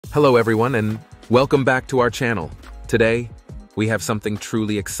Hello everyone and welcome back to our channel. Today, we have something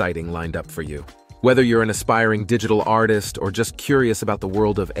truly exciting lined up for you. Whether you're an aspiring digital artist or just curious about the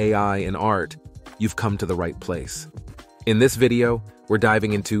world of AI and art, you've come to the right place. In this video, we're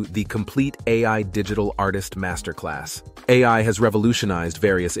diving into the complete AI Digital Artist Masterclass. AI has revolutionized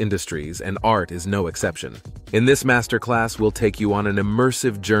various industries, and art is no exception. In this masterclass, we'll take you on an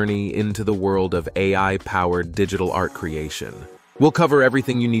immersive journey into the world of AI-powered digital art creation. We'll cover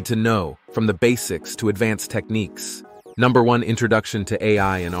everything you need to know, from the basics to advanced techniques. Number 1, introduction to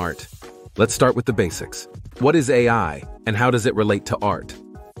AI and art. Let's start with the basics. What is AI, and how does it relate to art?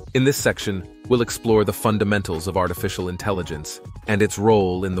 In this section, we'll explore the fundamentals of artificial intelligence and its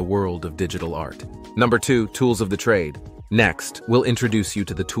role in the world of digital art. Number 2, tools of the trade. Next, we'll introduce you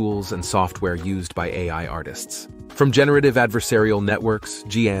to the tools and software used by AI artists. From generative adversarial networks,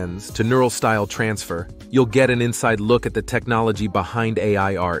 GNs, to neural style transfer, you'll get an inside look at the technology behind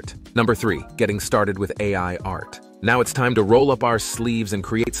AI art. Number 3, getting started with AI art. Now it's time to roll up our sleeves and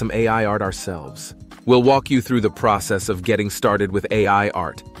create some AI art ourselves. We'll walk you through the process of getting started with AI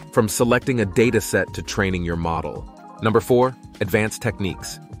art, from selecting a dataset to training your model. Number 4, advanced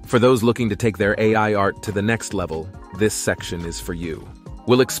techniques. For those looking to take their AI art to the next level, this section is for you.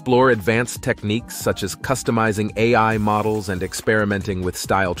 We'll explore advanced techniques such as customizing AI models and experimenting with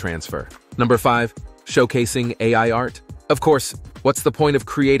style transfer. Number 5, showcasing AI art. Of course, what's the point of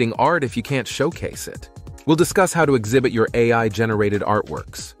creating art if you can't showcase it? We'll discuss how to exhibit your AI-generated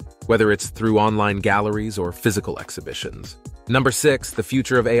artworks, whether it's through online galleries or physical exhibitions. Number 6, the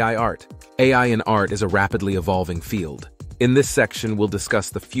future of AI art. AI in art is a rapidly evolving field. In this section, we'll discuss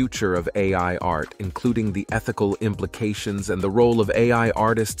the future of AI art, including the ethical implications and the role of AI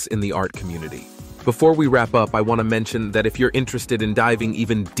artists in the art community. Before we wrap up, I want to mention that if you're interested in diving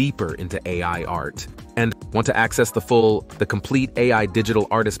even deeper into AI art and want to access the complete AI Digital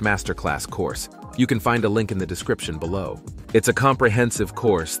Artist Masterclass course, you can find a link in the description below. It's a comprehensive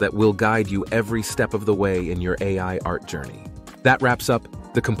course that will guide you every step of the way in your AI art journey. That wraps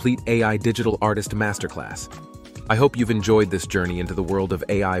up the complete AI Digital Artist Masterclass. I hope you've enjoyed this journey into the world of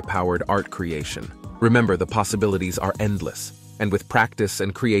AI-powered art creation. Remember, the possibilities are endless, and with practice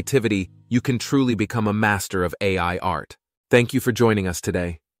and creativity, you can truly become a master of AI art. Thank you for joining us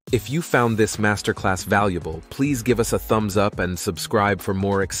today. If you found this masterclass valuable, please give us a thumbs up and subscribe for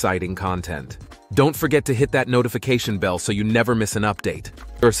more exciting content. Don't forget to hit that notification bell so you never miss an update.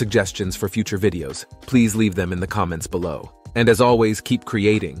 Or suggestions for future videos, please leave them in the comments below. And as always, keep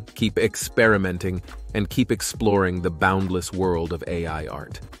creating, keep experimenting, and keep exploring the boundless world of AI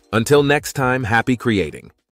art. Until next time, happy creating!